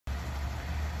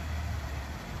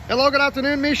Hello, good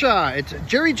afternoon, Misha. It's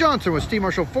Jerry Johnson with Steve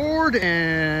Marshall Ford,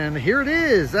 and here it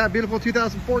is, that beautiful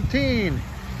 2014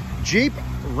 Jeep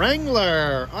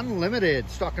Wrangler Unlimited,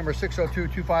 stock number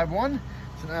 602251.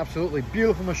 It's an absolutely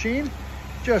beautiful machine,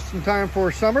 just in time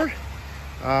for summer.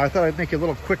 I thought I'd make a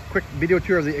little quick video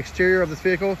tour of the exterior of this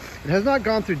vehicle. It has not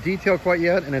gone through detail quite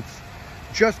yet, and it's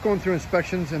just going through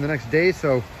inspections in the next day,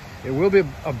 so it will be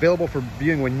available for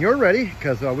viewing when you're ready,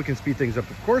 because we can speed things up,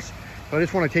 of course. But I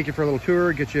just want to take you for a little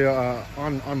tour, get you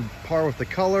on par with the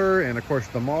color and of course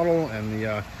the model and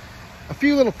a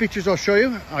few little features I'll show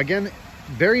you. Again,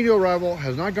 very new arrival,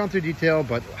 has not gone through detail,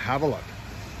 but have a look.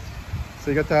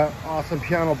 So you got that awesome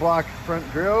piano black front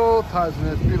grille, ties in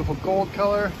this beautiful gold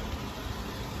color.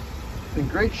 It's in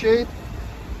great shape.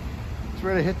 It's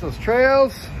ready to hit those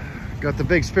trails. Got the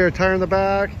big spare tire in the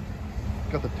back.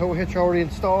 Got the tow hitch already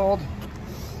installed.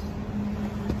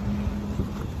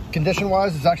 Condition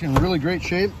wise, it's actually in really great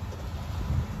shape.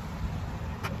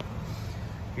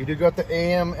 You do got the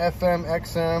AM, FM,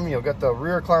 XM. You've got the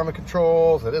rear climate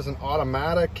controls. It is an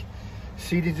automatic.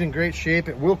 Seating's in great shape.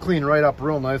 It will clean right up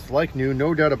real nice, like new,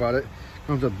 no doubt about it.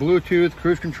 Comes with Bluetooth,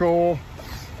 cruise control,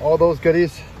 all those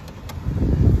goodies.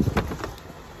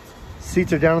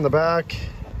 Seats are down in the back.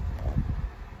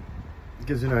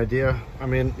 Gives you an idea. I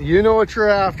mean, you know what you're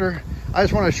after. I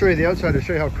just want to show you the outside to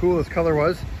show you how cool this color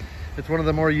was. It's one of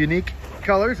the more unique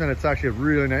colors, and it's actually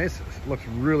really nice. It looks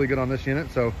really good on this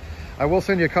unit. So I will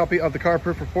send you a copy of the car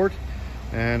proof report,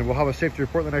 and we'll have a safety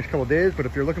report in the next couple of days. But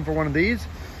if you're looking for one of these,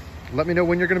 let me know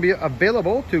when you're going to be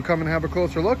available to come and have a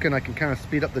closer look, and I can kind of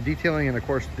speed up the detailing and of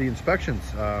course the inspections.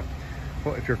 Well,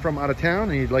 if you're from out of town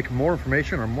and you'd like more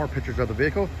information or more pictures of the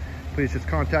vehicle, please just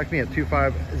contact me at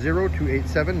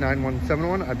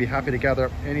 250-287-9171. I'd be happy to gather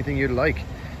up anything you'd like.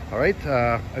 All right,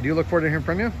 I do look forward to hearing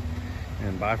from you,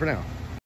 and bye for now.